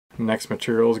Next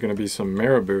material is going to be some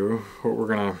Marabou. What we're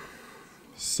going to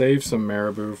save some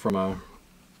Marabou from a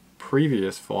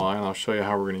previous fly, and I'll show you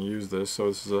how we're going to use this. So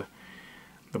this is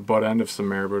the butt end of some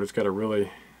Marabou. It's got a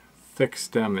really thick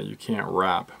stem that you can't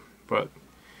wrap, but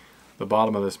the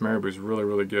bottom of this Marabou is really,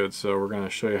 really good. So we're going to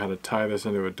show you how to tie this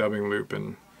into a dubbing loop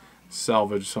and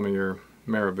salvage some of your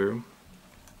Marabou.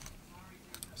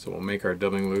 So we'll make our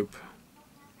dubbing loop,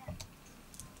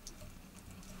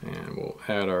 and we'll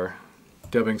add our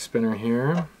dubbing spinner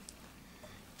here,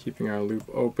 keeping our loop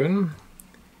open,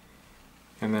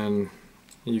 and then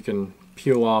you can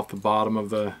peel off the bottom of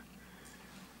the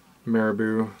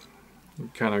Marabou,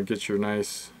 kind of get your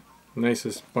nicest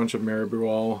bunch of Marabou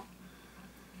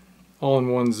all in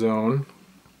one zone.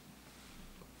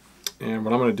 And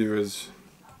what I'm going to do is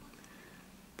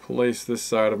place this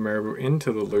side of Marabou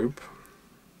into the loop.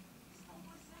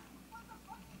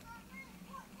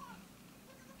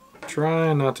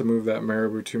 Try not to move that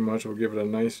Marabou too much. We'll give it a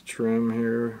nice trim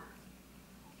here.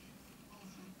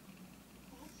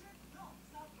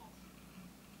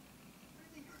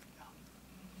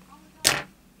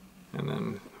 And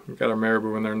then we've got our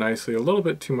Marabou in there nicely. A little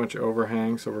bit too much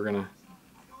overhang, so we're going to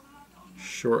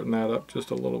shorten that up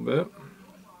just a little bit.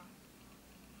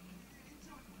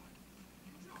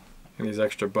 And these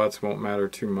extra butts won't matter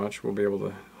too much. We'll be able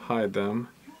to hide them.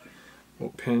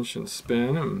 We'll pinch and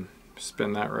spin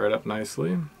that right up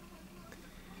nicely.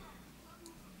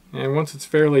 And once it's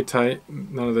fairly tight,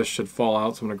 none of this should fall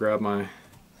out, so I'm going to grab my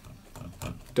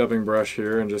dubbing brush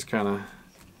here and just kind of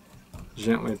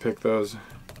gently pick those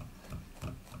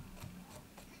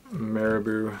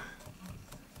Marabou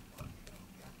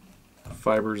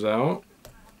fibers out.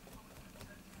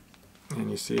 And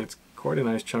you see it's quite a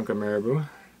nice chunk of Marabou.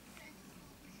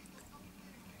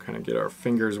 Kind of get our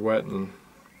fingers wet and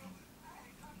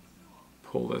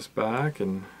pull this back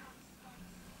and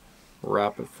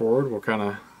wrap it forward. We'll kind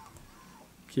of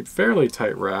keep fairly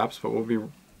tight wraps, but we'll be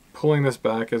pulling this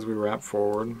back as we wrap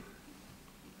forward.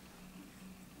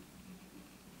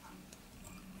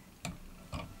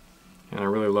 And I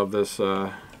really love this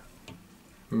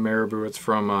Marabou. It's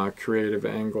from Creative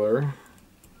Angler.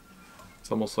 It's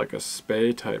almost like a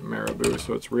spay type Marabou,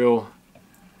 so it's real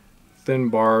thin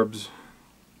barbs.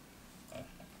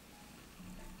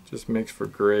 Just makes for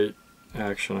great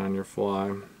action on your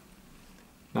fly.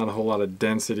 Not a whole lot of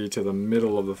density to the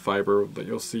middle of the fiber that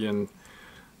you'll see in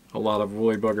a lot of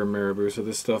woolly bugger Marabou, so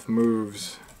this stuff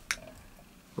moves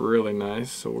really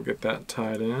nice. So we'll get that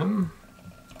tied in.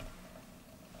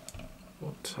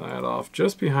 We'll tie it off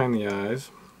just behind the eyes.